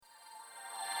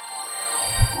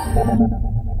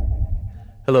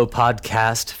Hello,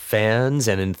 podcast fans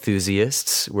and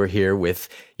enthusiasts. We're here with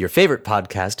your favorite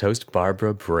podcast host,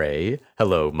 Barbara Bray.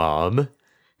 Hello, Mom.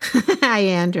 Hi,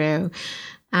 Andrew.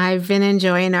 I've been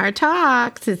enjoying our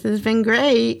talks. This has been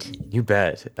great. You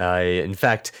bet. In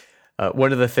fact,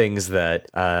 one of the things that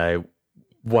I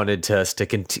wanted us to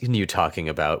continue talking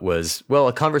about was, well,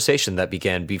 a conversation that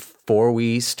began before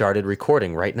we started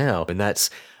recording right now, and that's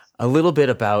a little bit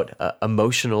about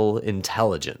emotional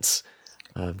intelligence.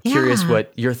 I'm curious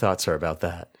what your thoughts are about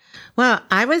that. Well,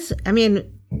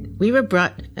 we were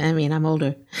brought, I'm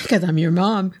older because I'm your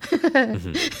mom.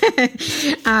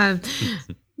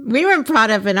 We were brought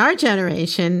up in our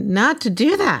generation not to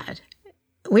do that.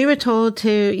 We were told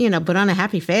to, put on a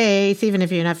happy face, even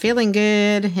if you're not feeling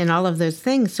good and all of those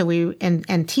things. So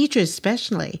and teachers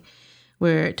especially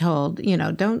were told,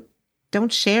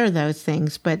 don't share those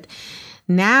things. But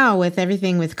now with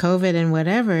everything with COVID and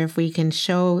whatever, if we can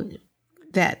show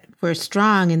that we're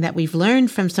strong and that we've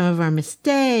learned from some of our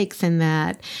mistakes and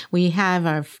that we have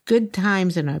our good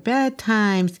times and our bad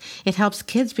times, it helps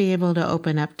kids be able to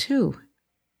open up too.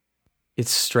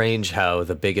 It's strange how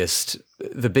the biggest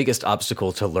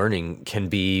obstacle to learning can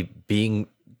be being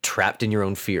trapped in your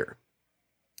own fear.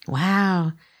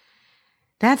 Wow.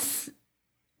 That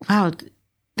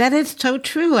is so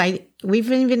true.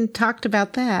 We've even talked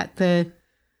about that.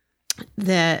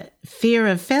 The fear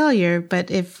of failure,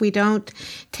 but if we don't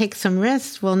take some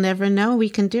risks, we'll never know we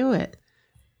can do it.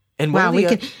 And wow, we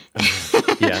can.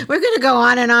 Yeah. We're going to go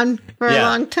on and on for a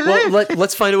long time. Well,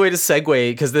 let's find a way to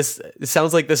segue, because it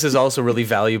sounds like this is also really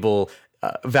valuable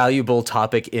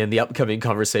topic in the upcoming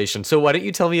conversation. So why don't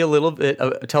you tell me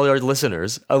tell our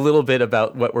listeners a little bit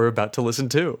about what we're about to listen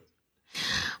to?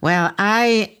 Well,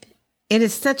 it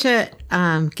is such a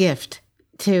gift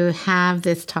to have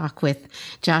this talk with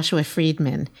Joshua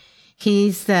Friedman.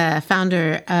 He's the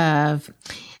founder of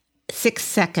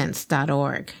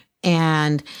 6seconds.org.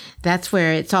 And that's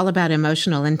where it's all about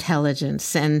emotional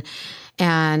intelligence. And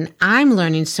I'm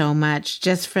learning so much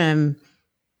just from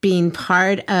being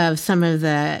part of some of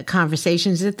the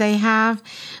conversations that they have.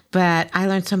 But I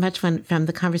learned so much from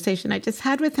the conversation I just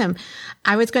had with him.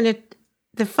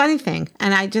 The funny thing,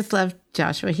 and I just love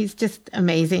Joshua. He's just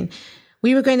amazing.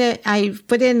 I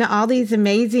put in all these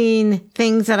amazing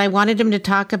things that I wanted him to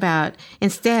talk about.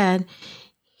 Instead,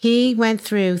 he went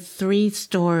through 3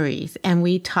 stories and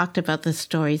we talked about the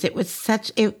stories. It was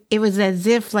it was as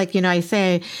if, like, I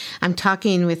say, I'm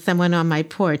talking with someone on my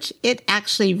porch. It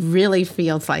actually really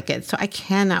feels like it. So I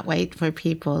cannot wait for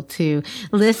people to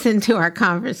listen to our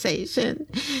conversation.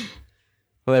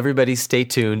 Well, everybody stay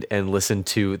tuned and listen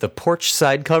to the Porch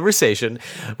Side Conversation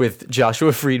with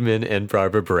Joshua Friedman and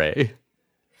Barbara Bray.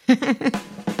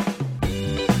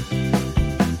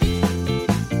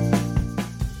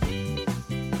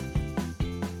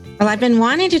 Well, I've been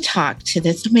wanting to talk to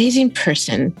this amazing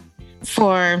person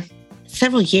for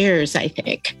several years, I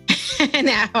think,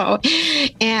 now.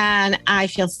 And I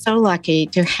feel so lucky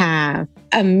to have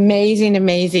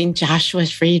amazing Joshua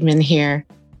Friedman here.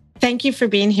 Thank you for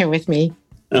being here with me.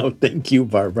 Oh, thank you,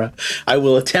 Barbara. I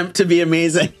will attempt to be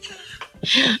amazing.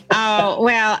 Oh,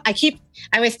 well,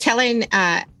 I was telling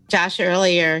Josh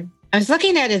earlier, I was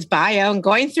looking at his bio and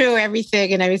going through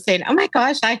everything, and I was saying, oh my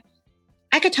gosh, I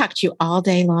could talk to you all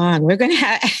day long. We're going to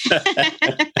have...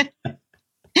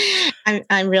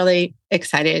 I'm really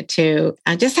excited to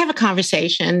just have a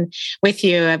conversation with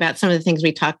you about some of the things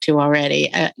we talked to already,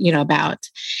 about.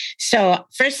 So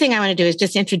first thing I want to do is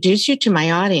just introduce you to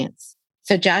my audience.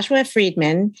 So Joshua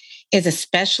Friedman is a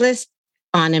specialist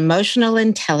on emotional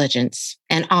intelligence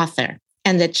and author,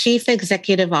 and the chief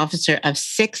executive officer of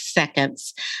 6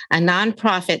 Seconds, a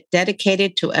nonprofit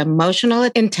dedicated to emotional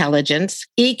intelligence,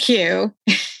 EQ.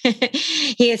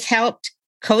 He has helped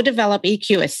co-develop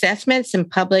EQ assessments and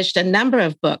published a number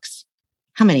of books.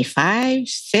 How many? 5,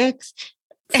 6?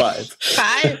 5.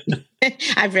 5?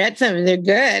 I've read some. They're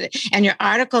good. And your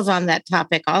articles on that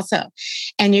topic also.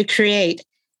 And you create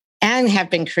and have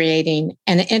been creating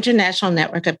an international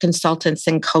network of consultants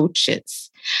and coaches.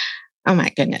 Oh my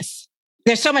goodness.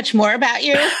 There's so much more about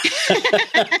you.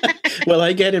 Well,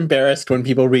 I get embarrassed when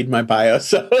people read my bio,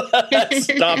 so let's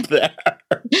stop there.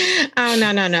 Oh,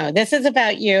 no. This is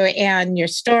about you and your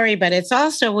story, but it's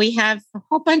also, we have a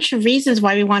whole bunch of reasons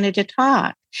why we wanted to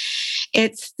talk.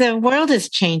 The world is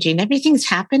changing. Everything's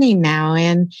happening now,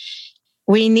 and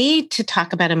we need to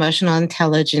talk about emotional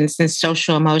intelligence and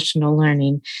social emotional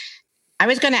learning. I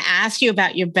was going to ask you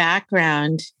about your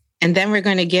background, and then we're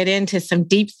going to get into some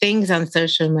deep things on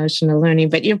social emotional learning,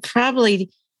 but you'll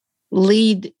probably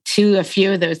lead to a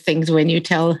few of those things when you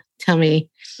tell me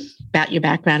about your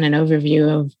background and overview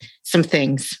of some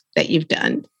things that you've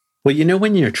done. Well, you know,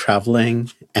 when you're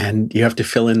traveling and you have to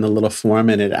fill in the little form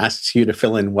and it asks you to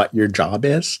fill in what your job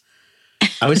is, I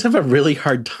always have a really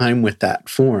hard time with that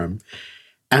form.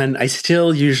 And I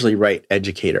still usually write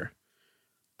educator.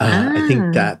 I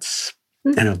think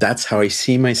that's how I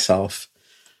see myself.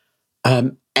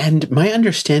 And my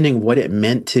understanding what it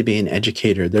meant to be an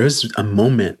educator, there was a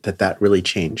moment that really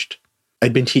changed.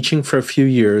 I'd been teaching for a few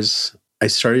years. I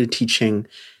started teaching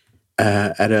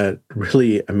at a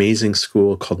really amazing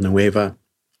school called Nueva.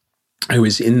 I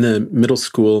was in the middle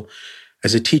school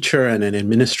as a teacher and an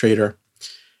administrator,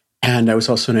 and I was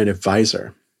also an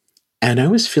advisor. And I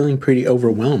was feeling pretty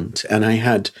overwhelmed. And I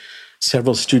had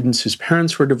several students whose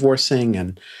parents were divorcing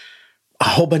and a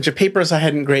whole bunch of papers I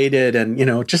hadn't graded and, you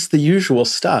know, just the usual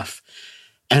stuff.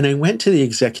 And I went to the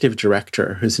executive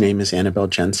director, whose name is Annabelle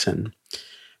Jensen.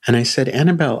 And I said,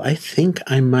 Annabelle, I think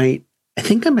I might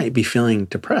be feeling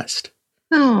depressed.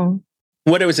 Oh.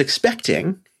 What I was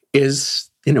expecting is,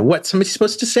 you know, what somebody's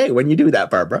supposed to say when you do that,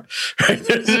 Barbara. Right?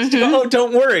 Oh,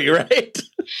 don't worry, right?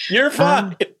 You're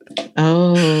fine.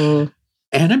 Oh.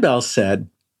 Annabelle said,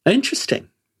 interesting.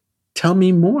 Tell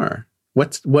me more.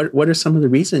 What are some of the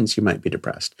reasons you might be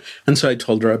depressed? And so I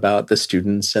told her about the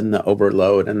students and the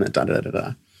overload and the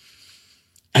da-da-da-da.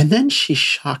 And then she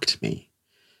shocked me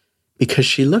because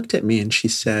she looked at me and she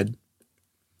said,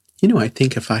 you know, I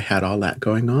think if I had all that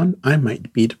going on, I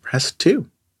might be depressed too.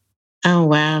 Oh,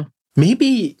 wow.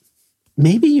 Maybe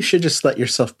you should just let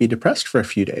yourself be depressed for a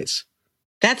few days.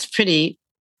 That's pretty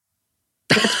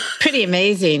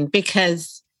amazing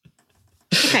because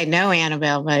I think I know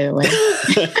Annabelle, by the way.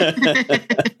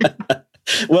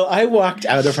 Well, I walked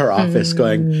out of her office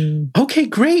going, okay,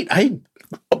 great.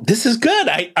 This is good.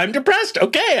 I'm depressed.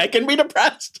 Okay, I can be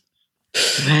depressed.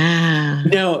 Wow.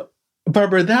 Now,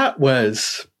 Barbara, that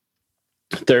was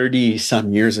 30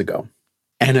 some years ago.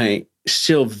 And I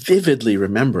still vividly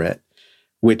remember it,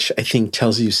 which I think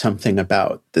tells you something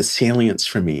about the salience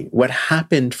for me. What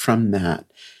happened from that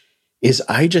is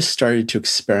I just started to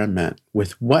experiment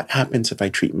with what happens if I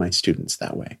treat my students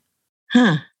that way.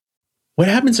 Huh. What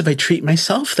happens if I treat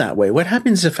myself that way? What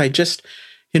happens if I just,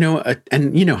 you know,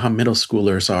 and you know how middle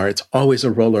schoolers are, it's always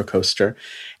a roller coaster.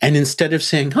 And instead of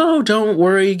saying, oh, don't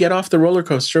worry, get off the roller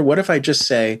coaster, what if I just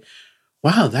say,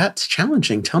 wow, that's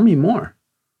challenging. Tell me more.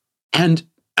 And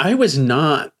I was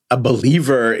not a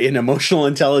believer in emotional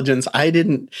intelligence. I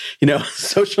didn't, you know,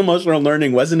 social emotional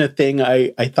learning wasn't a thing I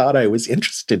thought I was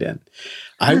interested in.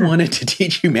 I wanted to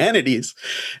teach humanities.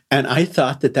 And I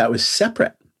thought that was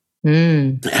separate.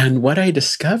 And what I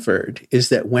discovered is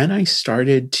that when I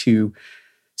started to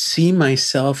see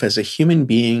myself as a human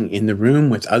being in the room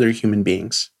with other human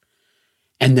beings,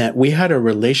 and that we had a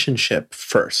relationship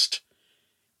first,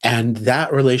 and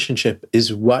that relationship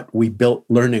is what we built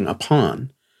learning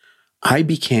upon, I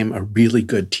became a really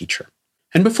good teacher.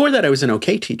 And before that, I was an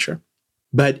okay teacher,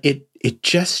 but it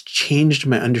just changed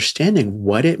my understanding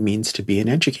what it means to be an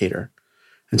educator.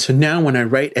 And so now when I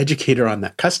write educator on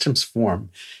that customs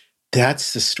form,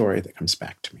 that's the story that comes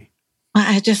back to me. Well,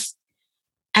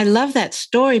 I love that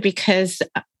story because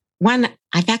one,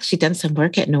 I've actually done some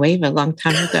work at Nueva a long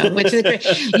time ago, which is great.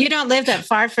 You don't live that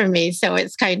far from me, so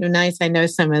it's kind of nice. I know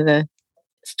some of the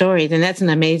stories, and that's an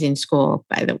amazing school,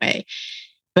 by the way.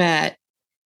 But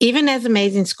even as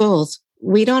amazing schools,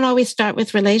 we don't always start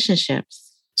with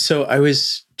relationships. So I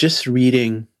was just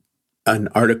reading an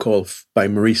article by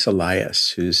Maurice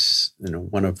Elias, who's, you know,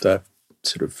 one of the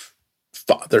sort of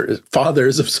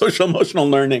fathers of social emotional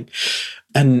learning.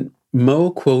 And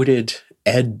Mo quoted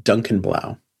Ed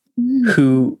Duncanblow,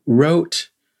 who wrote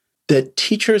that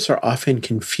teachers are often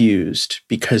confused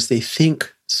because they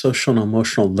think social and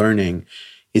emotional learning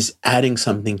is adding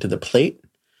something to the plate,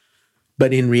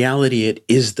 but in reality, it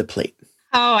is the plate.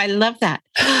 Oh, I love that.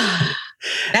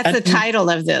 That's the title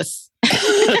of this.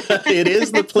 It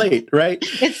is the plate, right?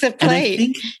 It's the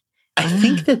plate. I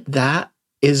think that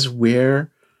is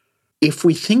where, if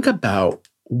we think about,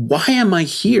 why am I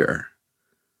here?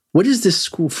 What is this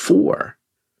school for?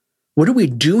 What are we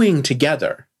doing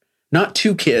together? Not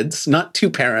two kids, not two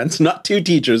parents, not two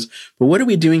teachers, but what are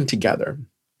we doing together?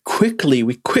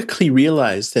 We quickly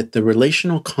realize that the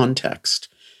relational context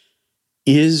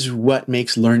is what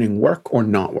makes learning work or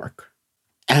not work.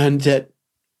 And that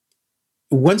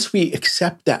once we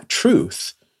accept that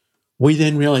truth, we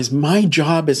then realize my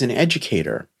job as an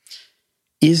educator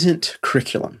isn't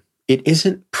curriculum. It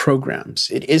isn't programs.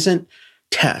 It isn't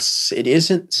tests. It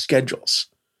isn't schedules.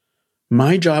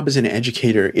 My job as an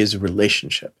educator is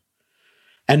relationship.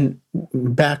 And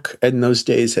back in those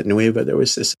days at Nueva, there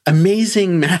was this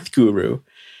amazing math guru,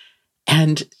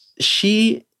 and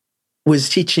she was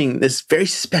teaching this very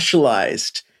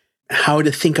specialized how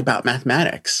to think about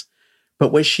mathematics.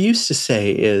 But what she used to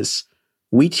say is,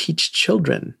 we teach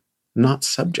children, not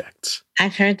subjects.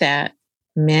 I've heard that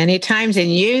many times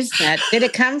and used that. Did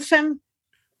it come from?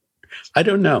 I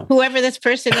don't know. Whoever this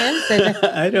person is?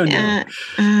 I don't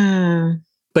know.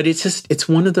 But it's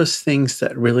one of those things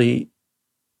that really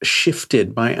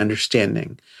shifted my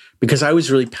understanding, because I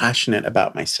was really passionate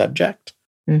about my subject,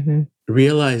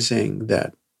 realizing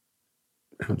that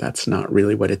that's not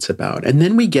really what it's about. And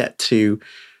then we get to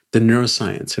the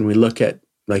neuroscience and we look at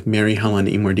like Mary Helen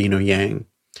Immordino-Yang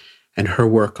and her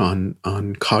work on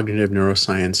cognitive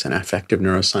neuroscience and affective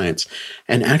neuroscience,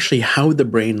 and actually how the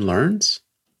brain learns.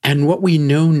 And what we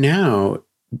know now,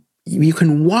 you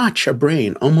can watch a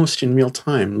brain almost in real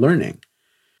time learning.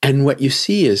 And what you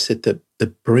see is that the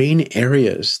brain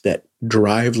areas that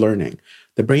drive learning,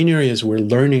 the brain areas where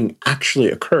learning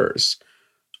actually occurs,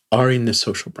 are in the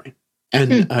social brain.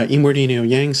 And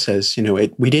Immordino-Yang says,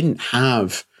 we didn't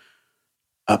have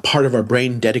a part of our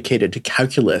brain dedicated to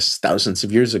calculus thousands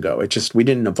of years ago. We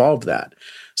didn't evolve that.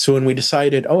 So when we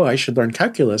decided, I should learn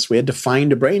calculus, we had to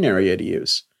find a brain area to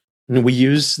use. And we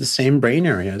use the same brain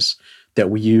areas that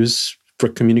we use for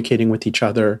communicating with each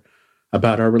other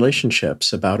about our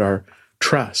relationships, about our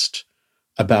trust,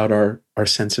 about our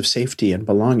sense of safety and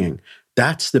belonging.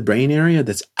 That's the brain area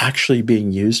that's actually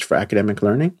being used for academic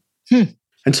learning.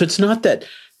 And so it's not that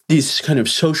these kind of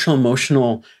social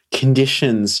emotional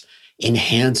conditions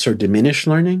enhance or diminish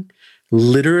learning.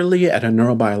 Literally at a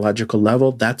neurobiological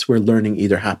level, that's where learning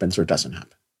either happens or doesn't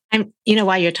happen.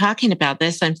 While you're talking about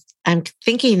this, I'm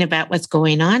thinking about what's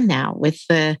going on now with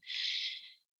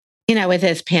with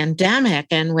this pandemic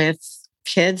and with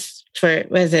kids for,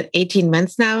 18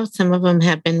 months now? Some of them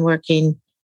have been working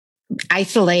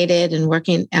isolated and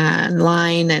working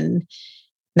online and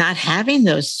not having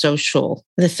the social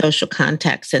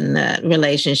context and the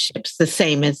relationships the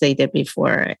same as they did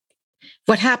before.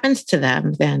 What happens to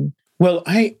them then? Well,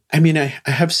 I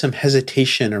have some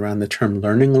hesitation around the term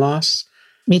learning loss.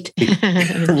 Me too.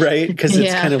 Right? Because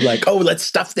it's kind of like, let's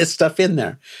stuff this stuff in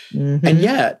there. And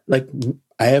yet, like,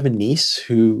 I have a niece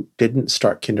who didn't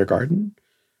start kindergarten,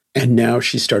 and now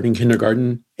she's starting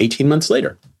kindergarten 18 months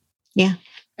later. Yeah.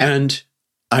 And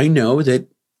I know that,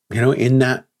 in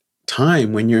that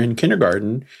time when you're in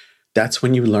kindergarten, that's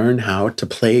when you learn how to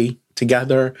play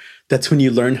together. That's when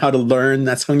you learn how to learn.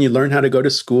 That's when you learn how to go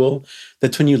to school.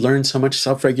 That's when you learn so much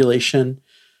self-regulation.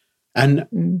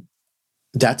 And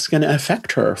that's going to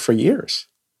affect her for years.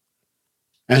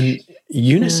 And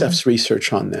UNICEF's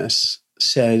research on this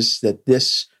says that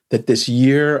this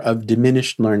year of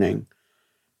diminished learning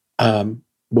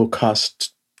will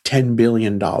cost $10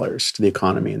 billion to the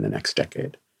economy in the next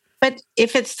decade. But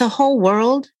if it's the whole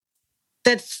world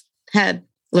that's had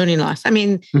learning loss,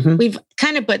 we've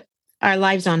kind of put our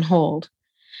lives on hold.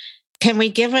 Can we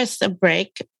give us a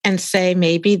break and say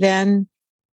maybe then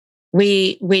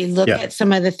we look at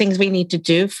some of the things we need to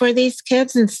do for these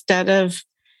kids instead of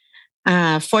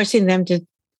forcing them to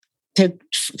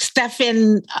stuff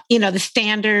in, the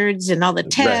standards and all the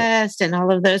tests and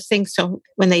all of those things. So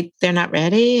when they're not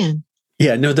ready.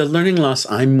 The learning loss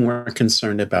I'm more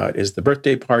concerned about is the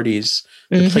birthday parties,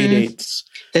 the play dates,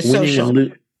 the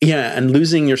social. And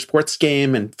losing your sports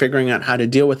game and figuring out how to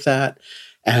deal with that.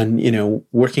 And,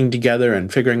 working together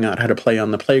and figuring out how to play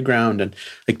on the playground. And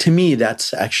to me,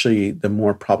 that's actually the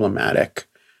more problematic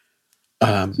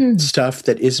stuff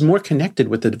that is more connected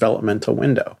with the developmental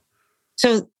window.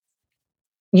 So,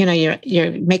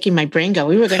 you're making my brain go.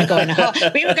 We were going to go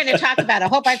we were going to talk about a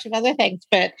whole bunch of other things.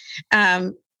 But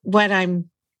what I'm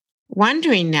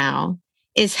wondering now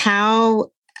is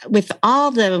how, with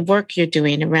all the work you're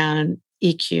doing around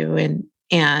EQ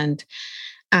and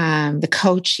the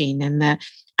coaching and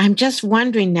I'm just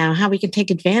wondering now how we can take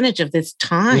advantage of this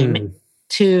time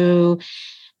to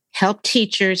help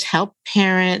teachers, help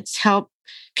parents, help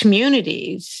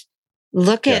communities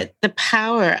look at the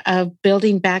power of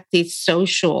building back these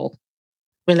social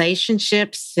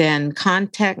relationships and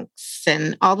contexts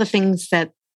and all the things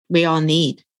that we all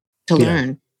need to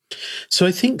learn. So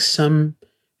I think some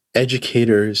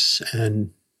educators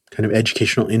and kind of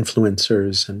educational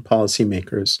influencers and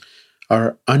policymakers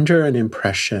are under an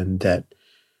impression that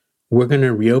we're going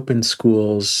to reopen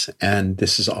schools and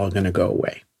this is all going to go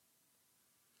away.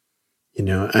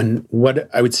 And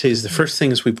what I would say is the first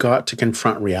thing is we've got to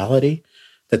confront reality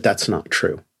that that's not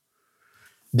true.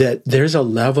 That there's a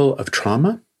level of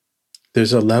trauma,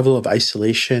 there's a level of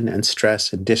isolation and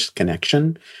stress and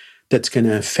disconnection that's going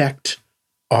to affect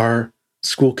our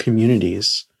school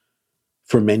communities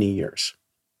for many years.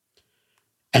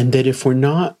 And that if we're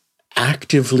not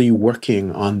actively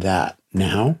working on that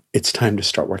now, it's time to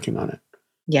start working on it.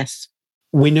 Yes.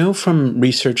 We know from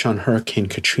research on Hurricane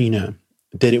Katrina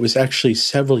that it was actually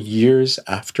several years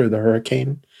after the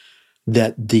hurricane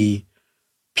that the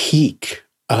peak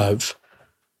of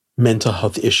mental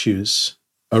health issues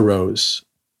arose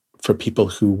for people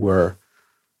who were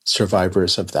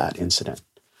survivors of that incident.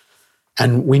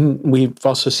 And we've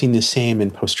also seen the same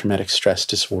in post-traumatic stress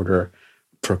disorder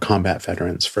for combat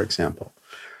veterans, for example.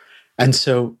 And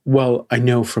so, while I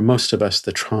know for most of us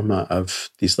the trauma of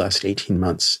these last 18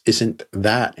 months isn't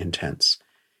that intense,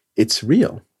 it's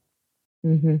real.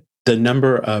 Mm-hmm. The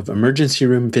number of emergency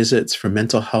room visits for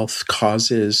mental health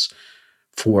causes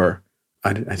for,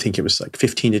 I think it was like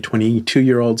 15 to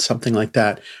 22-year-olds, something like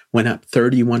that, went up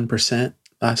 31%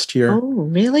 last year. Oh,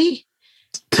 really?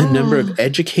 The number of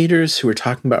educators who are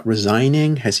talking about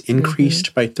resigning has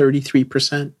increased by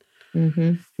 33%.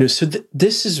 So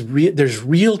this is real. There's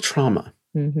real trauma.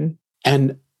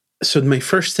 And so my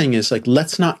first thing is like,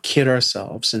 let's not kid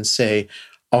ourselves and say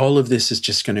all of this is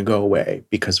just going to go away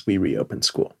because we reopen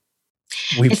school.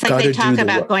 It's like they talk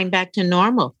about going back to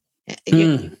normal.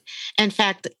 In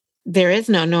fact, there is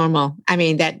no normal. I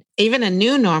mean, that even a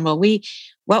new normal,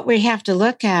 what we have to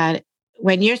look at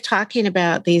when you're talking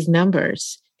about these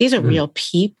numbers, these are real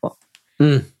people.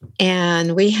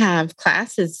 And we have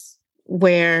classes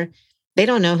where they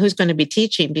don't know who's going to be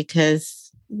teaching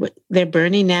because they're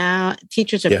burning out.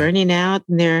 Teachers are burning out,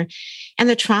 and they're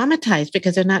traumatized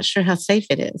because they're not sure how safe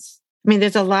it is. I mean,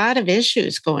 there's a lot of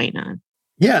issues going on.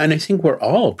 Yeah, and I think we're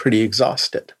all pretty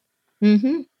exhausted.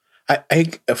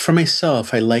 I for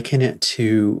myself, I liken it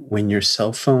to when your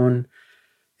cell phone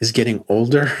is getting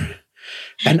older.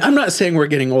 And I'm not saying we're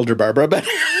getting older, Barbara, but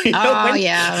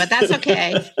but that's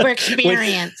okay. We're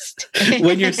experienced.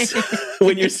 when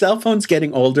your cell phone's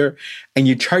getting older and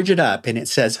you charge it up and it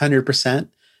says 100%,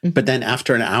 but then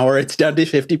after an hour it's down to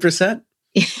 50%.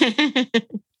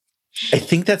 I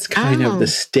think that's kind of the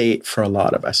state for a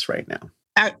lot of us right now.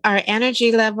 Our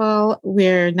energy level,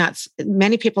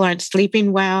 many people aren't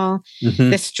sleeping well.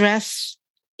 The stress,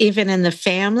 even in the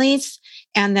families.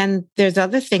 And then there's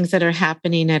other things that are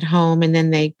happening at home, and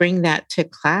then they bring that to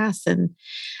class. And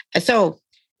so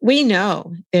we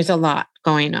know there's a lot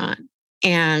going on.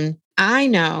 And I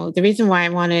know the reason why I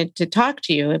wanted to talk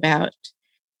to you about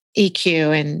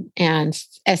EQ and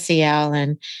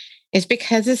SEL is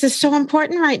because this is so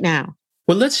important right now.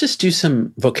 Well, let's just do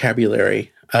some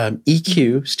vocabulary.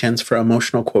 EQ stands for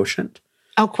emotional quotient.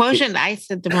 Oh, quotient. I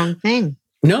said the wrong thing.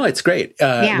 No, it's great.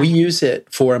 We use it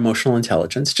for emotional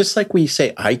intelligence, just like we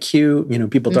say IQ.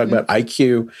 People talk about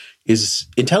IQ is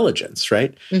intelligence,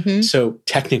 right? So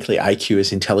technically IQ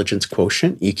is intelligence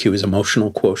quotient. EQ is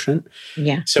emotional quotient.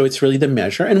 Yeah. So it's really the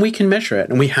measure, and we can measure it.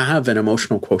 And we have an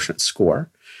emotional quotient score.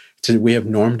 So we have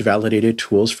normed validated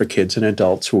tools for kids and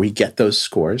adults where we get those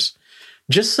scores.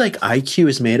 Just like IQ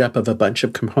is made up of a bunch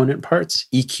of component parts,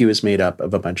 EQ is made up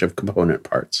of a bunch of component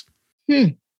parts.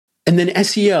 And then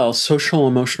SEL, social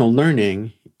emotional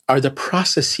learning, are the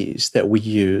processes that we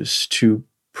use to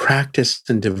practice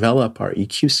and develop our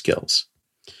EQ skills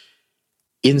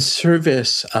in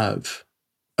service of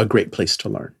a great place to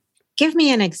learn. Give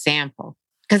me an example,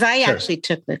 because I actually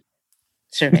took the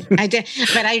survey. I did,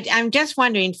 but I'm just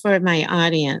wondering for my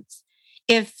audience,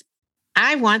 if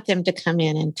I want them to come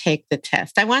in and take the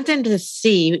test, I want them to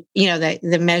see,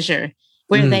 the measure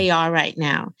where they are right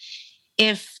now.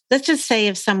 Let's just say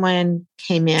if someone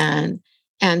came in,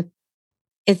 and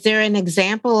is there an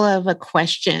example of a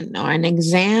question or an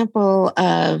example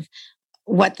of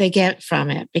what they get from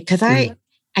it? Because I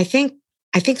think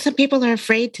some people are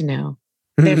afraid to know.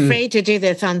 They're afraid to do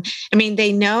this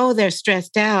they know they're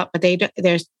stressed out, but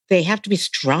they have to be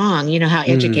strong. You know how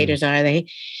educators are. They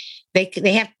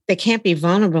can't be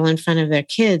vulnerable in front of their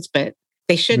kids, but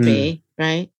they should be,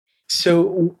 right?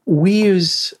 So we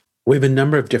have a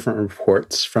number of different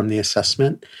reports from the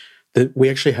assessment. That we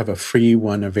actually have a free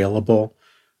one available,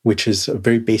 which is a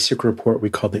very basic report we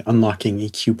call the Unlocking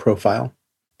EQ Profile.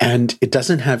 And it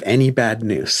doesn't have any bad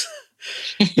news.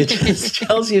 It just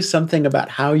tells you something about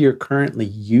how you're currently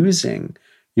using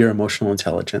your emotional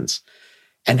intelligence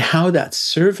and how that's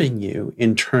serving you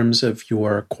in terms of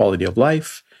your quality of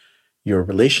life, your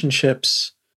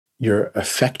relationships, your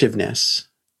effectiveness,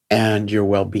 and your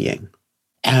well-being.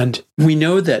 And we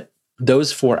know that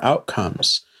those 4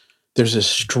 outcomes, there's a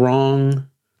strong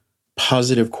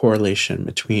positive correlation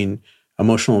between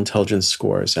emotional intelligence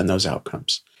scores and those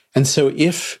outcomes. And so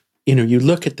if you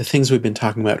look at the things we've been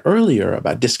talking about earlier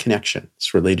about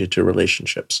disconnections related to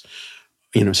relationships,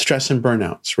 stress and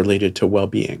burnouts related to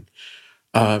well-being,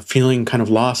 feeling kind of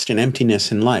lost in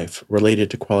emptiness in life related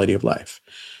to quality of life,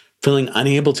 feeling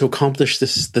unable to accomplish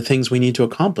the things we need to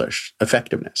accomplish,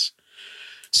 effectiveness.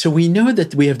 So we know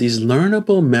that we have these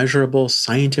learnable, measurable,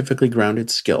 scientifically grounded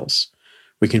skills.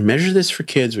 We can measure this for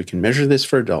kids, we can measure this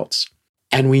for adults.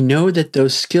 And we know that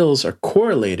those skills are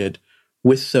correlated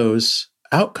with those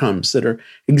outcomes that are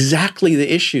exactly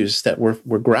the issues that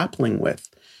we're grappling with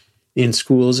in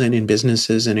schools and in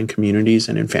businesses and in communities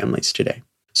and in families today.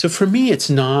 So for me, it's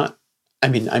not,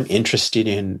 I'm interested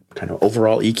in kind of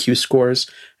overall EQ scores.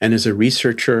 And as a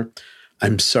researcher,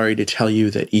 I'm sorry to tell you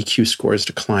that EQ scores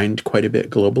declined quite a bit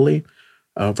globally,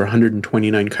 over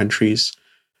 129 countries,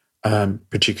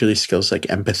 particularly skills like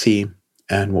empathy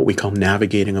and what we call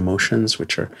navigating emotions,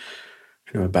 which are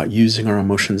about using our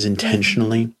emotions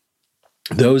intentionally.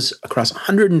 Those across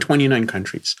 129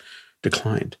 countries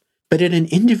declined. But at an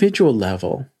individual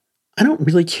level, I don't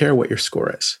really care what your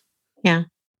score is. Yeah.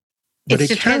 It's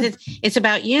because it's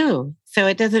about you. So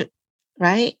it doesn't,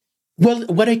 right? Well,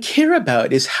 what I care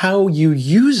about is how you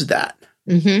use that.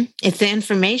 Mm-hmm. It's the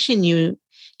information you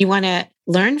want to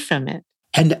learn from it.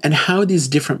 And how these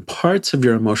different parts of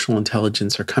your emotional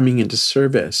intelligence are coming into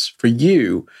service for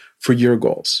you, for your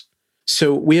goals.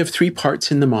 So we have 3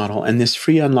 parts in the model, and this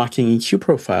free unlocking EQ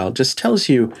profile just tells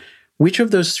you which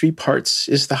of those 3 parts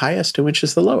is the highest and which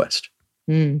is the lowest.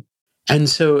 Mm. And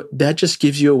so that just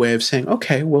gives you a way of saying,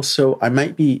 okay, well, so I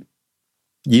might be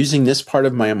using this part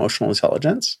of my emotional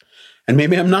intelligence, and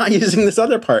maybe I'm not using this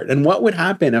other part. And what would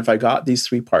happen if I got these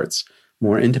 3 parts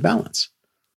more into balance?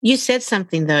 You said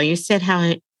something, though. You said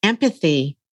how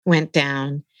empathy went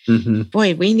down. Mm-hmm.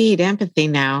 Boy, we need empathy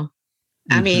now.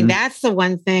 Mm-hmm. I mean, that's the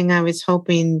one thing I was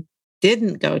hoping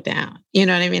didn't go down. You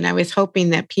know what I mean? I was hoping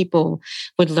that people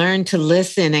would learn to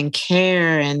listen and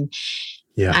care and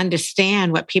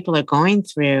understand what people are going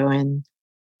through. And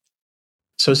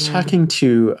so I was talking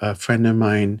to a friend of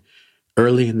mine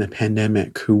early in the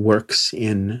pandemic who works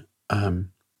in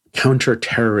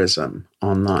counterterrorism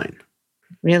online.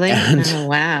 Really? Oh,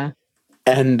 wow.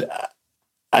 And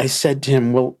I said to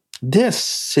him, well, this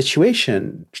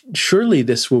situation, surely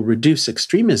this will reduce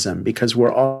extremism because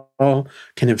we're all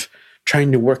kind of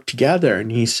trying to work together.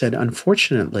 And he said,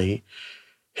 unfortunately,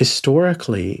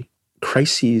 historically,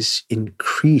 crises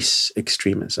increase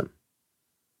extremism.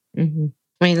 Mm-hmm.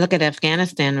 I mean, look at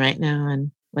Afghanistan right now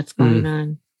and what's going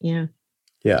on. Yeah.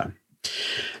 Yeah.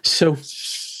 So,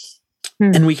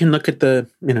 and we can look at the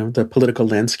political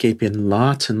landscape in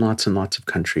lots and lots and lots of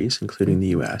countries, including the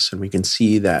US, and we can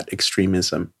see that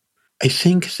extremism. I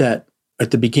think that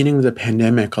at the beginning of the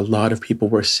pandemic, a lot of people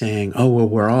were saying, oh, well,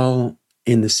 we're all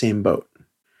in the same boat.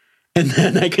 And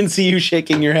then I can see you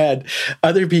shaking your head.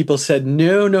 Other people said,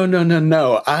 no.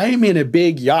 I'm in a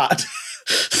big yacht.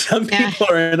 Some people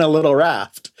are in a little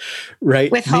raft,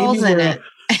 right? With holes in it.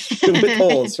 With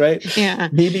holes, right? Yeah.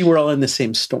 Maybe we're all in the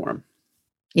same storm.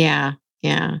 Yeah.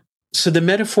 So the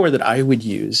metaphor that I would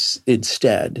use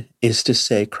instead is to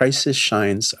say crisis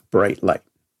shines a bright light.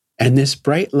 And this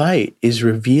bright light is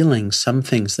revealing some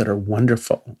things that are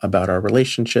wonderful about our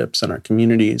relationships and our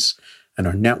communities and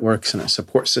our networks and our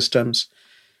support systems.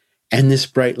 And this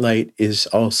bright light is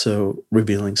also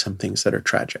revealing some things that are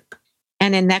tragic.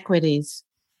 And inequities.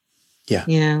 Yeah.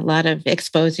 Yeah, a lot of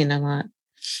exposing a lot.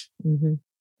 Mm-hmm.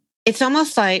 It's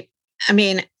almost like,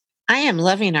 I am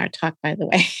loving our talk, by the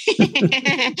way.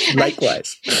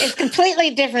 Likewise. It's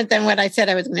completely different than what I said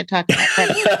I was going to talk about.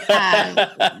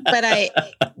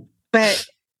 But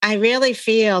I really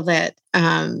feel that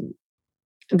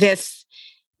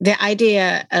the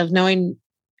idea of knowing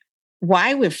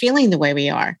why we're feeling the way we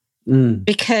are,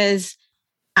 because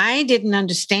I didn't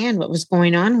understand what was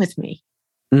going on with me.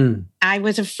 I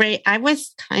was afraid. I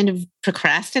was kind of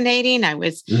procrastinating. I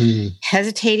was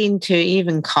hesitating to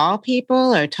even call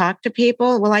people or talk to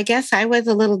people. Well, I guess I was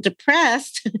a little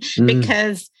depressed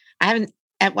because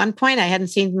at one point, I hadn't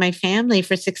seen my family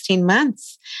for 16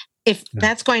 months. If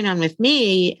that's going on with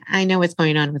me, I know what's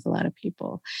going on with a lot of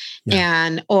people.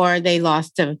 Or they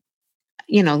lost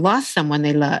someone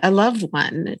they love, a loved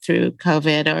one through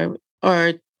COVID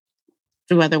or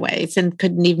through other ways and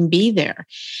couldn't even be there.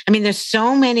 There's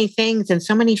so many things and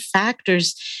so many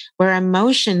factors where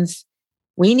emotions,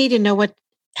 we need to know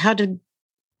how to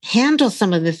handle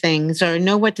some of the things or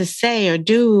know what to say or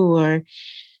do.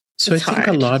 So I think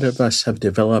a lot of us have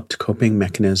developed coping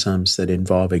mechanisms that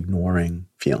involve ignoring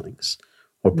feelings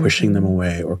or pushing them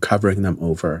away or covering them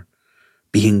over,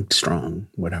 being strong,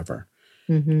 whatever.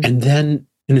 And then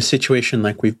in a situation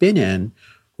like we've been in,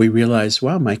 we realize,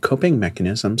 wow, my coping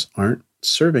mechanisms aren't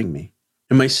serving me.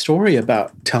 And my story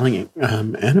about telling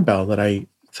Annabelle that I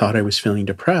thought I was feeling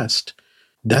depressed,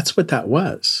 that's what that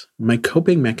was. My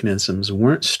coping mechanisms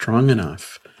weren't strong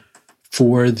enough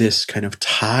for this kind of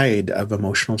tide of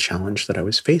emotional challenge that I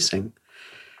was facing.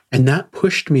 And that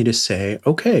pushed me to say,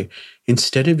 okay,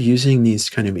 instead of using these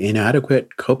kind of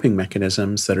inadequate coping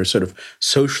mechanisms that are sort of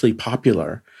socially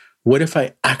popular, what if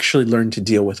I actually learned to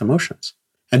deal with emotions?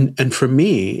 And for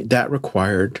me, that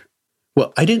required,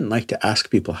 well, I didn't like to ask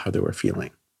people how they were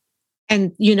feeling.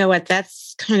 And you know what?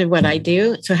 That's kind of what I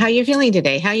do. So how are you feeling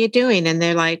today? How are you doing? And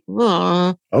they're like,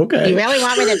 well, okay. You really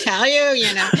want me to tell you?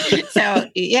 You know? So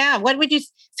yeah,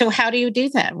 so how do you do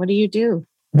that? What do you do?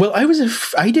 Well, I was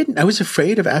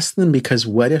afraid of asking them because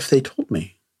what if they told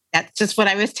me? That's just what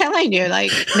I was telling you.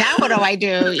 Like, now what do I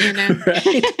do? You know?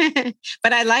 Right.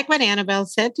 But I like what Annabelle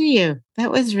said to you.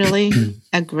 That was really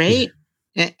a great,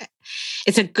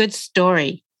 it's a good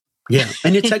story. Yeah.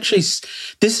 And it's actually,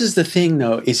 this is the thing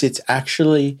though, is it's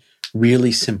actually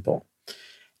really simple.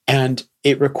 And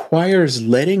it requires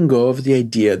letting go of the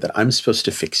idea that I'm supposed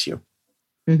to fix you.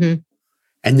 Mm-hmm.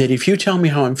 And that if you tell me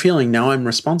how I'm feeling, now I'm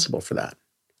responsible for that.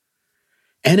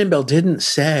 Annabelle didn't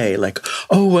say like,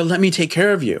 oh, well, let me take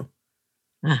care of you.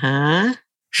 Uh-huh.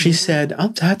 She said, oh,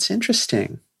 that's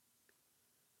interesting.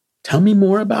 Tell me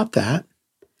more about that.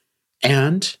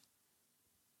 And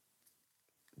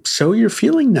so you're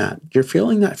feeling that. You're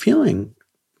feeling that feeling.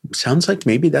 Sounds like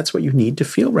maybe that's what you need to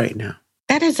feel right now.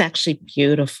 That is actually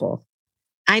beautiful.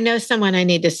 I know someone I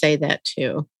need to say that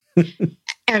to.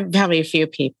 And probably a few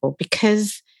people,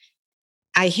 because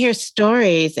I hear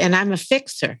stories and I'm a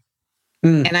fixer.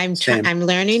 And I'm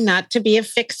learning not to be a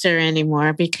fixer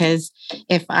anymore, because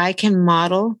if I can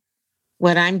model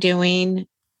what I'm doing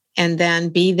and then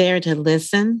be there to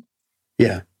listen.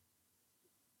 Yeah.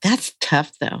 That's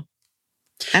tough though.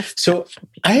 So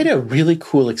I had a really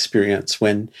cool experience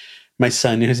when my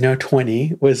son, who's now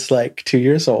 20, was like 2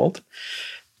 years old.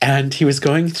 And he was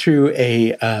going through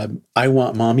a I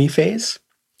want mommy phase.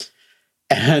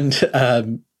 And,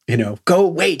 go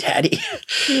away, Daddy.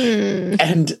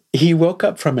 And he woke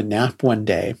up from a nap one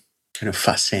day, kind of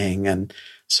fussing. And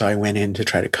so I went in to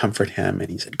try to comfort him. And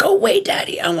he said, go away,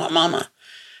 Daddy. I want mama.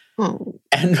 Oh.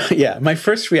 And yeah, my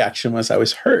first reaction was I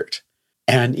was hurt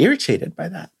and irritated by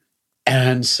that.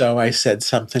 And so I said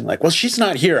something like, well, she's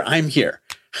not here. I'm here.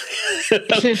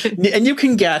 And you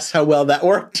can guess how well that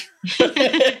worked.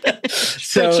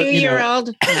 So, for a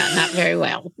 2-year-old, not very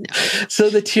well. No. So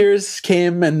the tears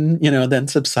came and, then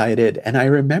subsided. And I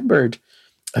remembered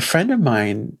a friend of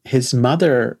mine, his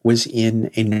mother was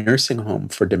in a nursing home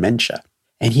for dementia.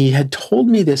 And he had told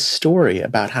me this story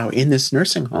about how in this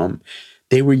nursing home,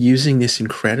 they were using this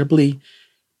incredibly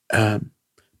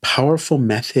powerful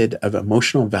method of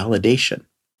emotional validation.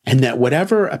 And that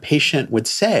whatever a patient would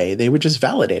say, they would just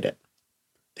validate it.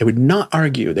 They would not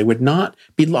argue. They would not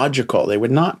be logical. They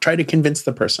would not try to convince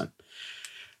the person.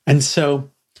 And so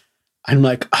I'm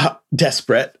like,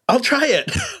 desperate. I'll try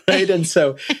it. Right. And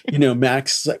so,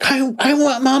 Max is like, I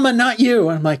want mama, not you.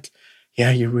 And I'm like, yeah,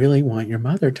 you really want your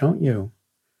mother, don't you?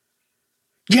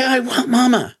 Yeah, I want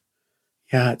mama.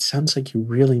 Yeah, it sounds like you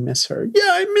really miss her. Yeah,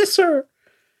 I miss her.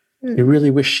 You really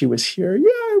wish she was here. Yeah,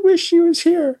 I wish she was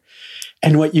here.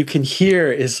 And what you can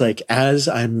hear is like, as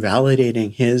I'm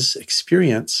validating his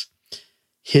experience,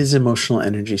 his emotional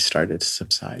energy started to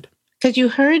subside. Because you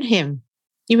heard him.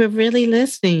 You were really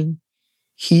listening.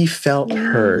 He felt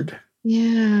heard.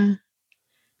 Yeah.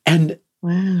 And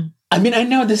wow. I mean, I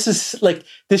know this is like,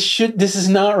 this is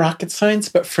not rocket science,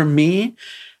 but for me,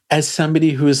 as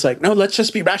somebody who is like, no, let's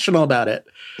just be rational about it.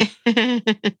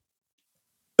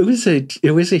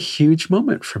 It was a huge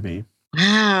moment for me.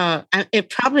 Wow. It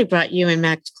probably brought you and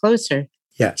Max closer.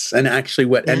 Yes. And actually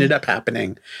what ended up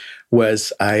happening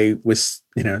was I was,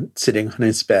 sitting on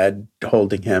his bed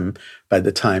holding him by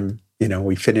the time,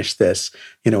 we finished this,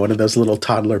 one of those little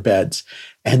toddler beds.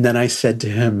 And then I said to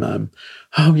him,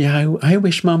 oh yeah, I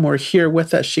wish mom were here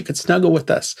with us. She could snuggle with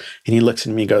us. And he looks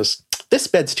at me and goes, this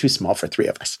bed's too small for 3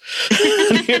 of us.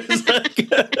 And he was like,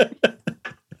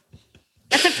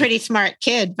 that's a pretty smart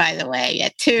kid, by the way,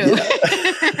 at 2.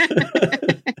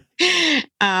 Yeah.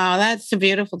 Oh, that's a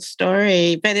beautiful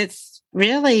story. But it's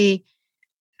really,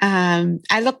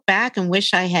 I look back and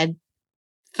wish I had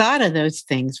thought of those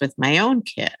things with my own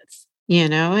kids.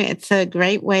 It's a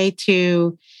great way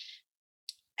to,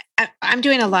 I'm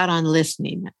doing a lot on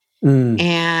listening.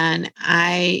 And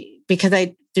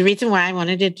the reason why I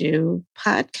wanted to do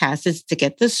podcasts is to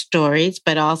get the stories,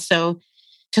 but also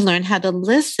to learn how to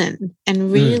listen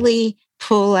and really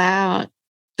pull out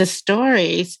the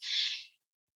stories.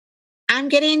 I'm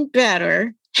getting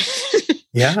better.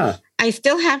 Yeah. I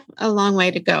still have a long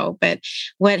way to go, but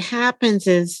what happens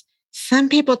is some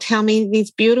people tell me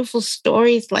these beautiful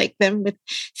stories like them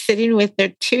sitting with their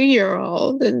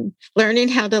 2-year-old and learning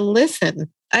how to listen.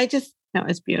 That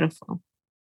was beautiful.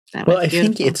 Well, I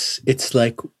think it's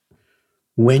like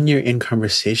when you're in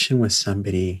conversation with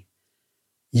somebody,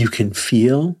 you can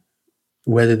feel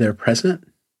whether they're present,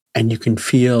 and you can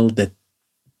feel that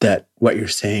what you're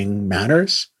saying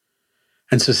matters.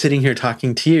 And so sitting here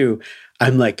talking to you,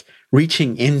 I'm like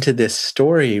reaching into this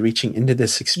story, reaching into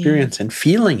this experience and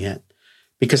feeling it,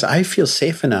 because I feel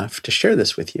safe enough to share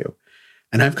this with you.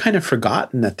 And I've kind of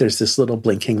forgotten that there's this little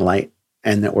blinking light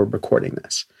and that we're recording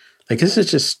this. Like, this is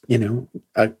just,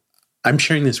 I'm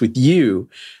sharing this with you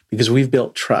because we've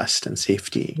built trust and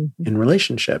safety in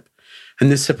relationship.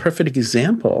 And this is a perfect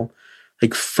example.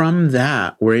 Like, from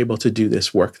that, we're able to do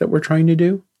this work that we're trying to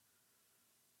do.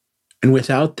 And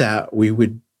without that, we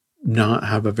would not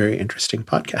have a very interesting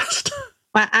podcast.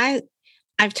 Well,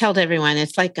 I've told everyone,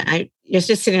 it's like you're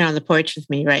just sitting on the porch with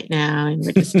me right now and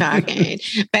we're just talking.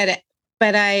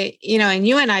 But I, and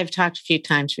you and I have talked a few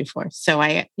times before. So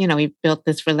we built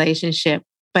this relationship,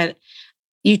 but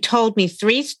you told me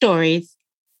 3 stories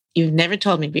you've never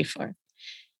told me before.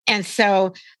 And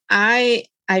so I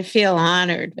feel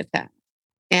honored with that.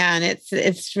 And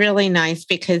it's really nice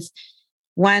because,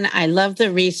 one, I love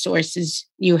the resources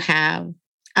you have.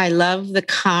 I love the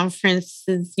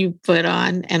conferences you put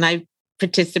on, and I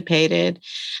participated.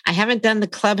 I haven't done the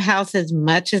clubhouse as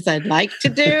much as I'd like to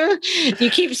do.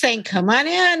 You keep saying, come on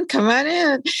in.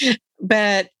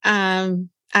 But I'm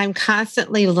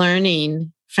constantly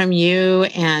learning from you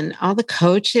and all the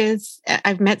coaches.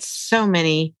 I've met so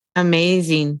many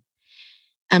amazing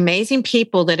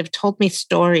people that have told me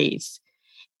stories.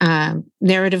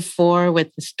 Narrative 4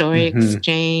 with the story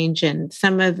exchange, and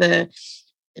some of the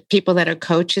people that are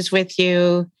coaches with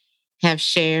you have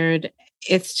shared.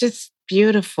 It's just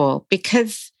beautiful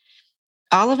because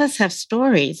all of us have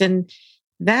stories. And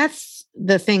that's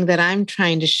the thing that I'm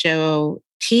trying to show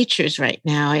teachers right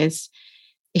now is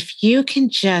if you can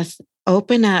just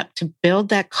open up to build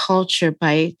that culture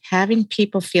by having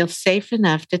people feel safe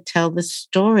enough to tell the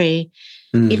story,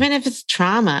 even if it's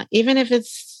trauma, even if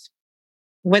it's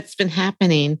what's been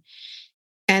happening,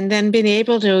 and then being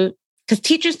able to, because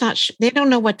teachers they don't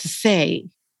know what to say.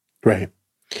 Right.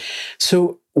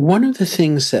 So one of the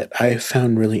things that I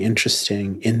found really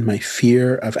interesting in my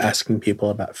fear of asking people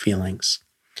about feelings,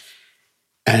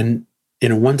 and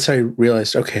once I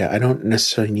realized, okay, I don't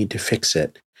necessarily need to fix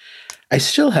it, I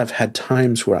still have had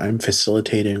times where I'm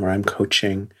facilitating or I'm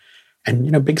coaching,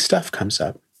 and big stuff comes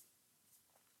up.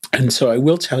 And so I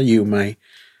will tell you my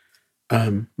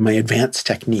advanced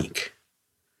technique,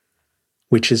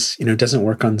 which is, doesn't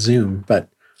work on Zoom, but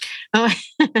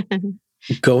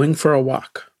going for a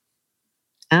walk.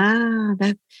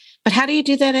 But how do you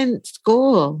do that in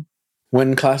school?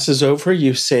 When class is over,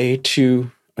 you say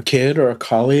to a kid or a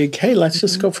colleague, hey, let's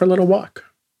just go for a little walk.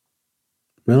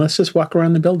 Well, let's just walk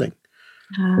around the building.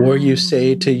 Or you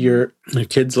say to your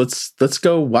kids, let's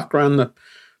go walk around the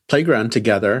playground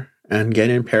together and get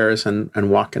in pairs and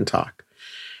walk and talk.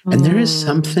 And there is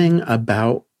something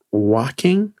about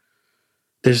walking.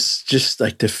 There's just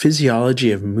like the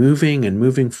physiology of moving and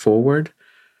moving forward.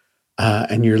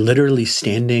 And you're literally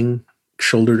standing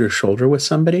shoulder to shoulder with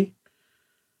somebody.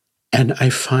 And I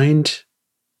find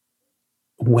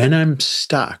when I'm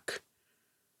stuck,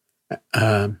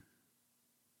 I've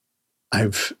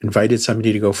invited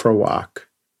somebody to go for a walk,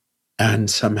 and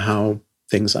somehow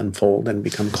things unfold and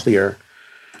become clear.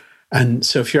 And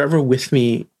so if you're ever with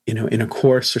me, in a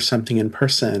course or something in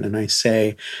person, and I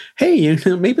say, hey,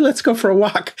 maybe let's go for a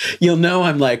walk, you'll know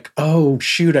I'm like, oh,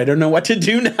 shoot, I don't know what to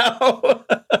do now.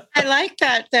 I like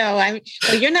that, though. Well,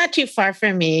 you're not too far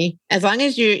from me. As long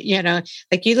as you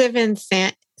live in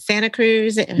Santa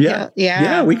Cruz.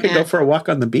 Yeah, we could go for a walk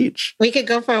on the beach. We could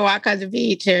go for a walk on the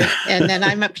beach, and then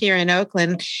I'm up here in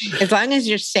Oakland. As long as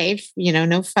you're safe,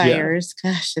 no fires.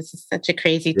 Yeah. Gosh, this is such a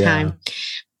crazy time.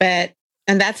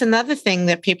 And that's another thing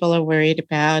that people are worried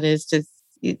about is just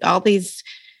all these,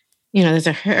 there's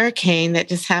a hurricane that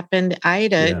just happened,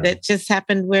 Ida, that just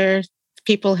happened where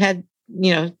people had,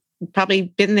 probably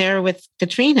been there with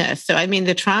Katrina. So,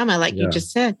 the trauma, like you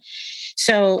just said.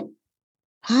 So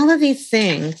all of these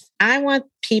things, I want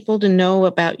people to know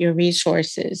about your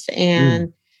resources.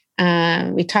 And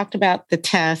we talked about the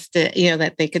test,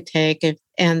 that they could take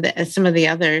and some of the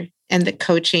other, and the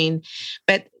coaching,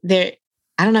 but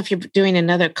I don't know if you're doing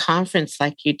another conference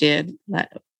like you did.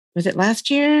 Was it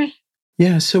last year?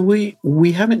 Yeah, so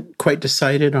we haven't quite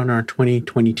decided on our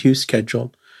 2022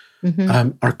 schedule.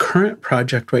 Our current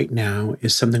project right now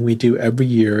is something we do every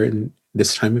year in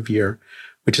this time of year,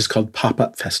 which is called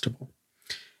Pop-Up Festival.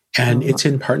 And it's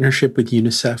in partnership with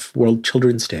UNICEF World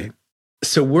Children's Day.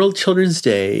 So World Children's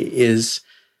Day is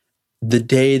the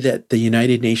day that the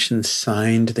United Nations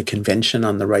signed the Convention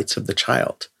on the Rights of the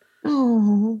Child.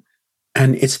 Oh.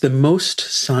 And it's the most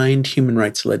signed human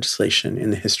rights legislation in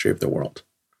the history of the world.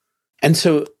 And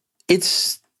so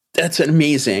that's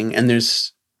amazing. And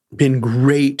there's been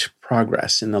great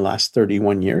progress in the last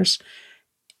 31 years.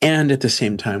 And at the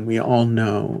same time, we all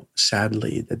know,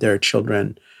 sadly, that there are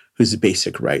children whose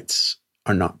basic rights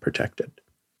are not protected.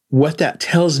 What that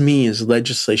tells me is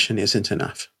legislation isn't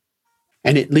enough.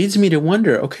 And it leads me to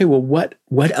wonder, okay, well, what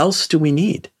else do we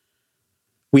need?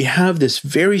 We have this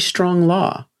very strong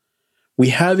law. We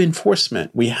have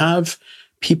enforcement. We have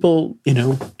people,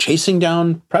 chasing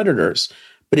down predators,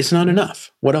 but it's not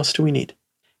enough. What else do we need?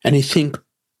 And I think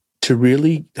to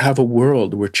really have a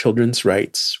world where children's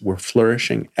rights were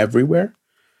flourishing everywhere,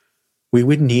 we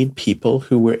would need people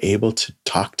who were able to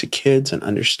talk to kids and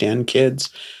understand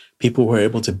kids, people who were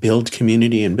able to build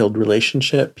community and build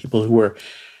relationship, people who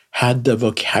had the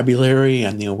vocabulary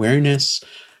and the awareness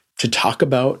to talk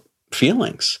about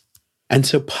feelings. And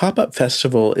so Pop-Up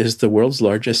Festival is the world's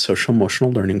largest social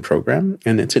emotional learning program,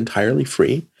 and it's entirely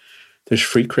free. There's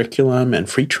free curriculum and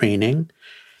free training,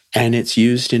 and it's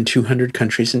used in 200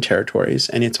 countries and territories,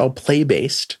 and it's all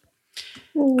play-based,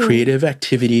 creative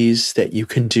activities that you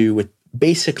can do with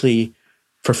basically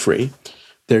for free.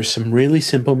 There's some really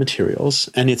simple materials,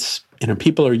 and it's,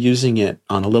 people are using it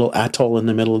on a little atoll in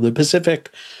the middle of the Pacific,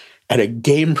 at a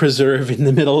game preserve in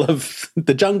the middle of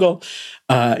the jungle,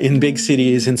 in big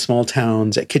cities, in small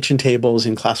towns, at kitchen tables,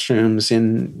 in classrooms,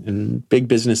 in big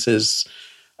businesses,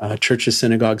 churches,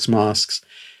 synagogues, mosques.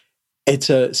 It's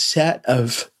a set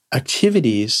of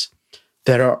activities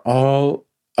that are all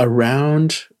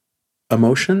around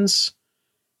emotions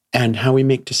and how we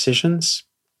make decisions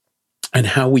and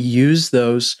how we use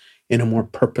those in a more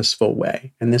purposeful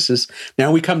way. And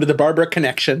now we come to the Barbara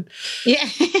connection. Yeah.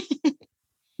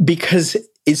 Because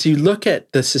as you look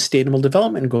at the Sustainable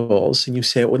Development Goals and you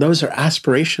say, well, those are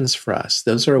aspirations for us.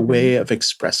 Those are a way of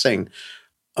expressing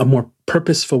a more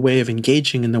purposeful way of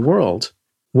engaging in the world.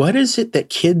 What is it that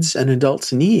kids and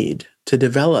adults need to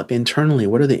develop internally?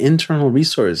 What are the internal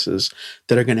resources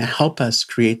that are going to help us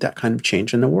create that kind of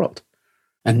change in the world?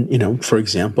 And, for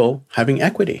example, having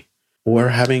equity or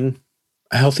having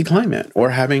a healthy climate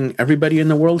or having everybody in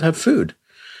the world have food.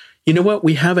 You know what?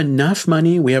 We have enough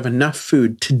money, we have enough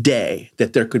food today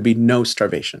that there could be no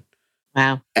starvation.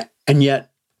 Wow. And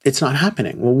yet it's not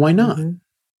happening. Well, why not? Mm-hmm.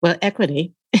 Well,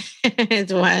 equity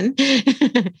is one.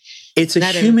 It's a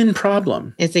human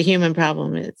problem. It's a human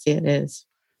problem. It is.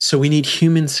 So we need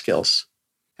human skills.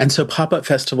 And so Pop-Up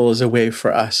Festival is a way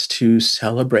for us to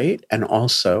celebrate and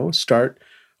also start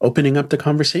opening up the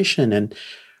conversation. And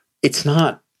it's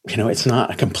not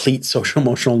a complete social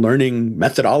emotional learning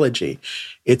methodology.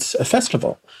 It's a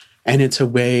festival. And it's a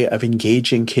way of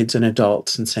engaging kids and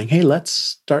adults and saying, hey, let's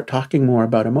start talking more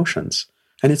about emotions.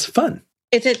 And it's fun.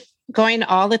 Is it going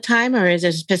all the time or is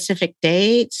there specific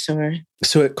dates or?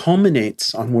 So it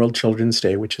culminates on World Children's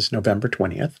Day, which is November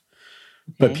 20th. Okay.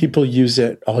 But people use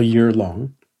it all year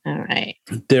long. All right.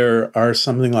 There are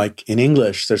something like, in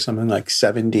English, there's something like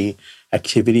 70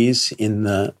 activities in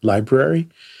the library.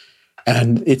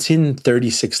 And it's in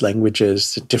 36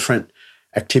 languages, different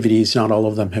activities. Not all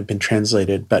of them have been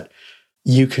translated, but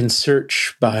you can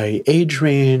search by age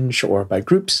range or by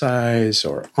group size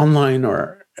or online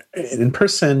or in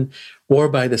person or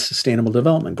by the Sustainable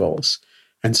Development Goals.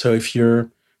 And so if you're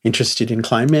interested in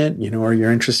climate, or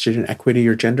you're interested in equity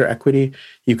or gender equity,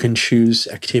 you can choose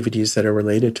activities that are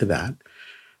related to that.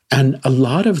 And a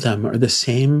lot of them are the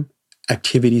same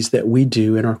activities that we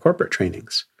do in our corporate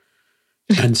trainings.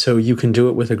 And so you can do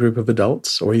it with a group of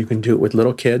adults, or you can do it with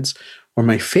little kids. Or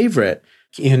my favorite,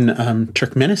 in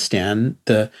Turkmenistan,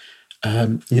 the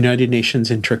United Nations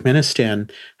in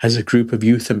Turkmenistan has a group of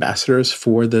youth ambassadors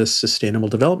for the Sustainable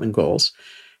Development Goals.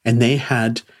 And they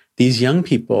had these young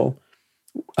people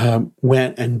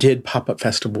went and did Pop-Up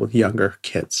Festival with younger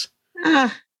kids.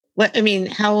 How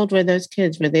old were those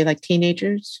kids? Were they like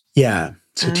teenagers? Yeah.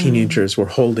 So teenagers were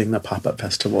holding the Pop-Up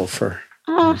Festival for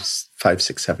 5,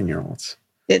 6, 7-year-olds.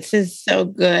 This is so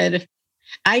good.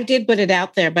 I did put it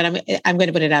out there, but I'm going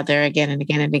to put it out there again and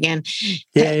again and again.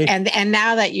 Yay. And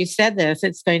now that you said this,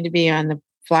 it's going to be on the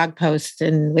blog post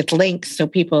and with links so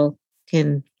people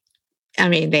can,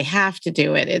 they have to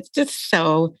do it. It's just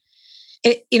so,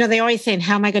 they always saying,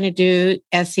 how am I going to do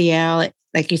SEL?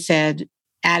 Like you said,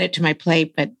 add it to my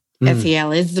plate, but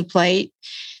SEL is the plate.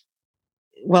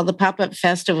 Well, the Pop-Up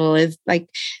Festival is like,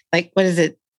 what is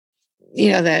it?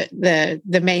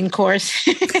 The main course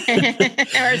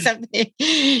or something.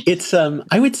 It's,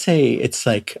 I would say it's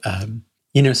like,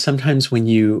 sometimes when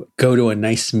you go to a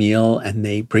nice meal and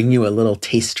they bring you a little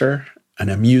taster an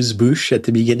amuse-bouche at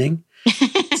the beginning.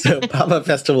 So Pop-Up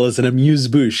Festival is an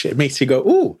amuse-bouche. It makes you go,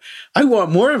 ooh, I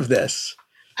want more of this.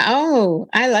 Oh,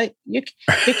 I like you.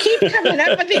 You keep coming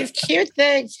up with these cute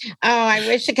things. Oh, I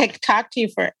wish I could talk to you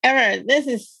forever. This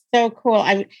is so cool.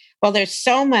 Well, there's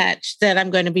so much that I'm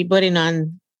going to be putting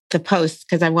on the post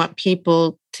because I want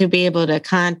people to be able to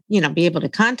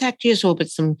contact you. So we'll put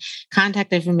some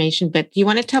contact information. But do you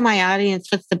want to tell my audience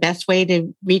what's the best way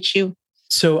to reach you?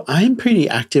 So I'm pretty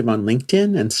active on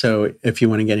LinkedIn. And so if you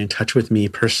want to get in touch with me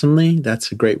personally, that's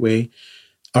a great way.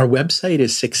 Our website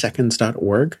is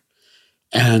 6seconds.org.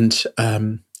 And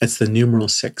it's the numeral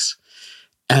 6.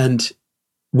 And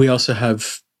we also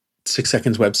have 6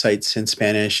 Seconds websites in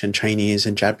Spanish and Chinese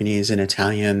and Japanese and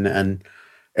Italian and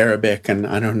Arabic and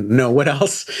I don't know what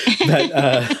else.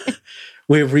 But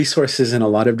we have resources in a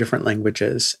lot of different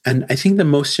languages. And I think the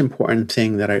most important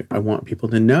thing that I want people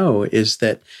to know is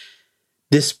that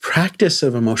this practice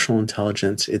of emotional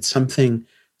intelligence, it's something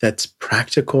that's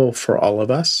practical for all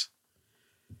of us.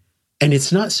 And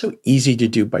it's not so easy to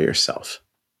do by yourself.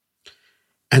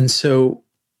 And so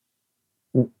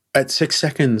at 6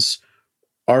 Seconds,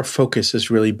 our focus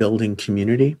is really building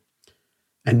community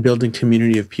and building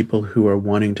community of people who are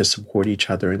wanting to support each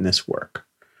other in this work.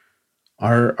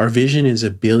 Our vision is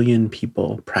 1 billion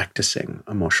people practicing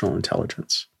emotional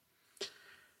intelligence.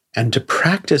 And to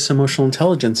practice emotional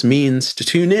intelligence means to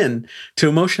tune in to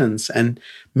emotions and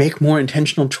make more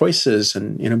intentional choices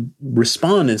and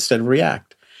respond instead of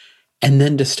react. And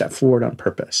then to step forward on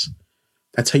purpose.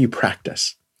 That's how you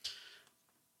practice.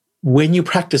 When you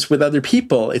practice with other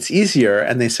people, it's easier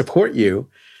and they support you.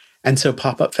 And so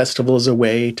Pop-Up Festival is a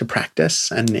way to practice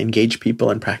and engage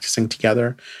people in practicing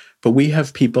together. But we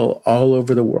have people all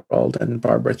over the world. And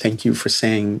Barbara, thank you for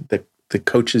saying that the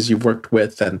coaches you've worked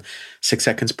with and 6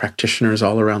 Seconds practitioners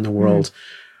all around the world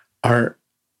are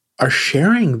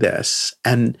sharing this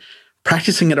and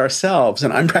practicing it ourselves.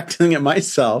 And I'm practicing it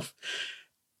myself.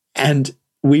 And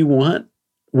we want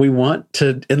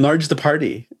to enlarge the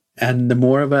party. And the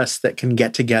more of us that can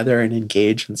get together and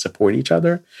engage and support each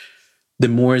other, the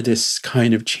more this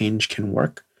kind of change can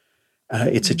work.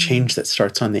 It's a change that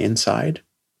starts on the inside.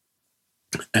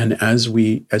 And as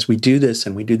we do this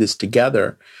and we do this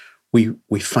together,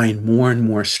 we find more and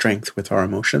more strength with our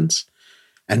emotions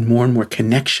and more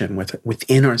connection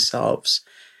within ourselves.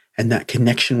 And that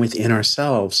connection within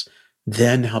ourselves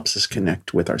then helps us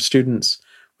connect with our students,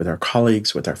 with our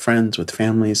colleagues, with our friends, with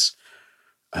families,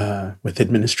 with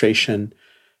administration,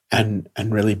 and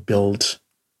really build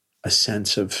a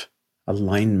sense of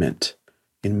alignment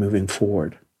in moving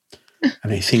forward.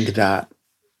 And I think that,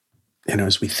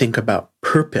 as we think about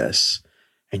purpose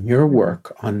and your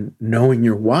work on knowing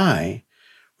your why,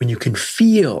 when you can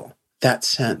feel that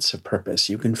sense of purpose,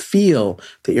 you can feel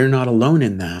that you're not alone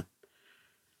in that,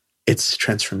 it's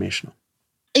transformational.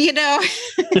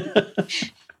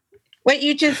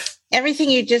 Everything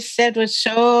you just said was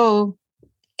so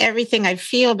everything I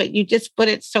feel, but you just put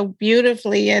it so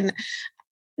beautifully. And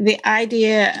the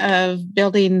idea of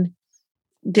building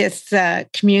this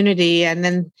community and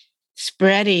then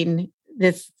spreading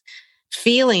this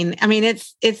feeling. I mean,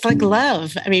 it's like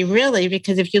love. I mean, really,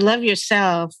 because if you love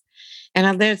yourself,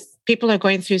 and there's people are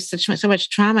going through so much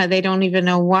trauma, they don't even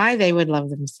know why they would love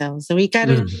themselves. So we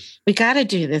gotta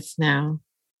do this now.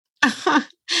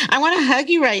 I want to hug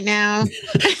you right now.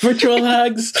 Virtual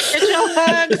hugs. Virtual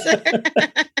hugs.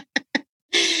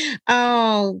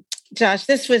 Oh, Josh,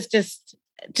 this was just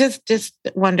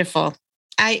wonderful.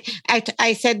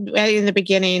 I said in the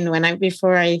beginning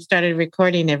before I started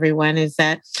recording everyone is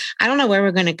that I don't know where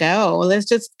we're going to go. Let's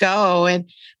just go and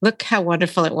look how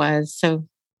wonderful it was. So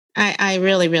I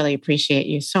really, really appreciate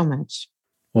you so much.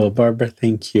 Well, Barbara,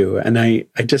 thank you. And I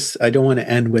don't want to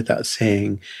end without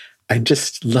saying, I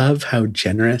just love how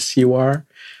generous you are.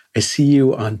 I see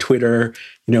you on Twitter,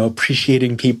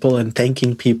 appreciating people and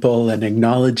thanking people and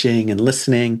acknowledging and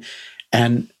listening.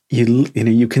 And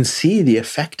you can see the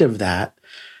effect of that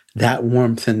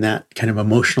warmth and that kind of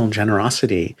emotional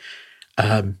generosity.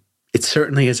 It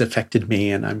certainly has affected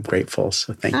me, and I'm grateful.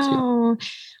 So thank you.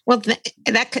 Well,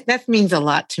 that means a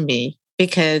lot to me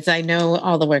because I know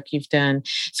all the work you've done.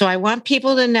 So I want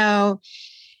people to know.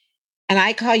 And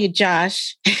I call you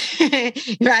Josh,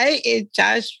 right? It's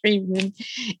Josh Friedman,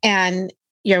 and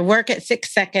your work at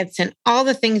 6 Seconds and all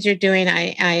the things you're doing.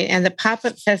 And the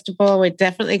Pop-Up Festival, we're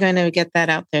definitely going to get that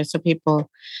out there so people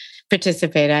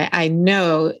participate. I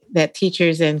know that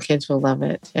teachers and kids will love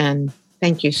it. And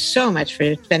thank you so much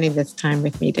for spending this time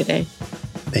with me today.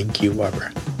 Thank you,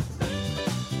 Barbara.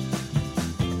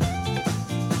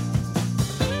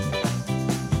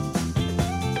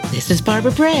 This is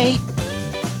Barbara Bray.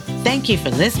 Thank you for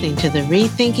listening to the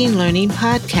Rethinking Learning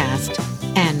podcast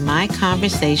and my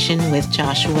conversation with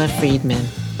Joshua Friedman.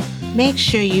 Make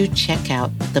sure you check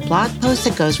out the blog post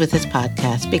that goes with this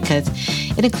podcast because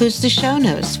it includes the show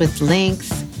notes with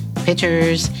links,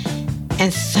 pictures,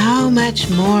 and so much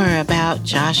more about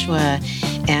Joshua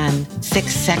and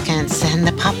 6 Seconds and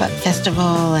the Pop-Up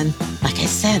Festival. And like I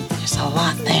said, there's a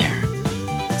lot there.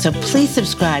 So please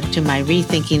subscribe to my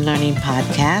Rethinking Learning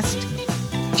podcast.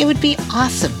 It would be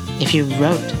awesome if you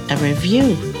wrote a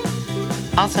review.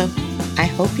 Also, I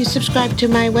hope you subscribe to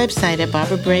my website at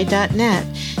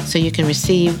barbarabray.net so you can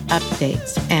receive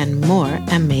updates and more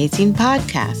amazing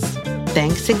podcasts.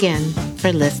 Thanks again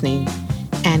for listening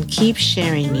and keep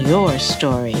sharing your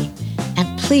story.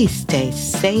 And please stay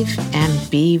safe and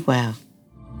be well.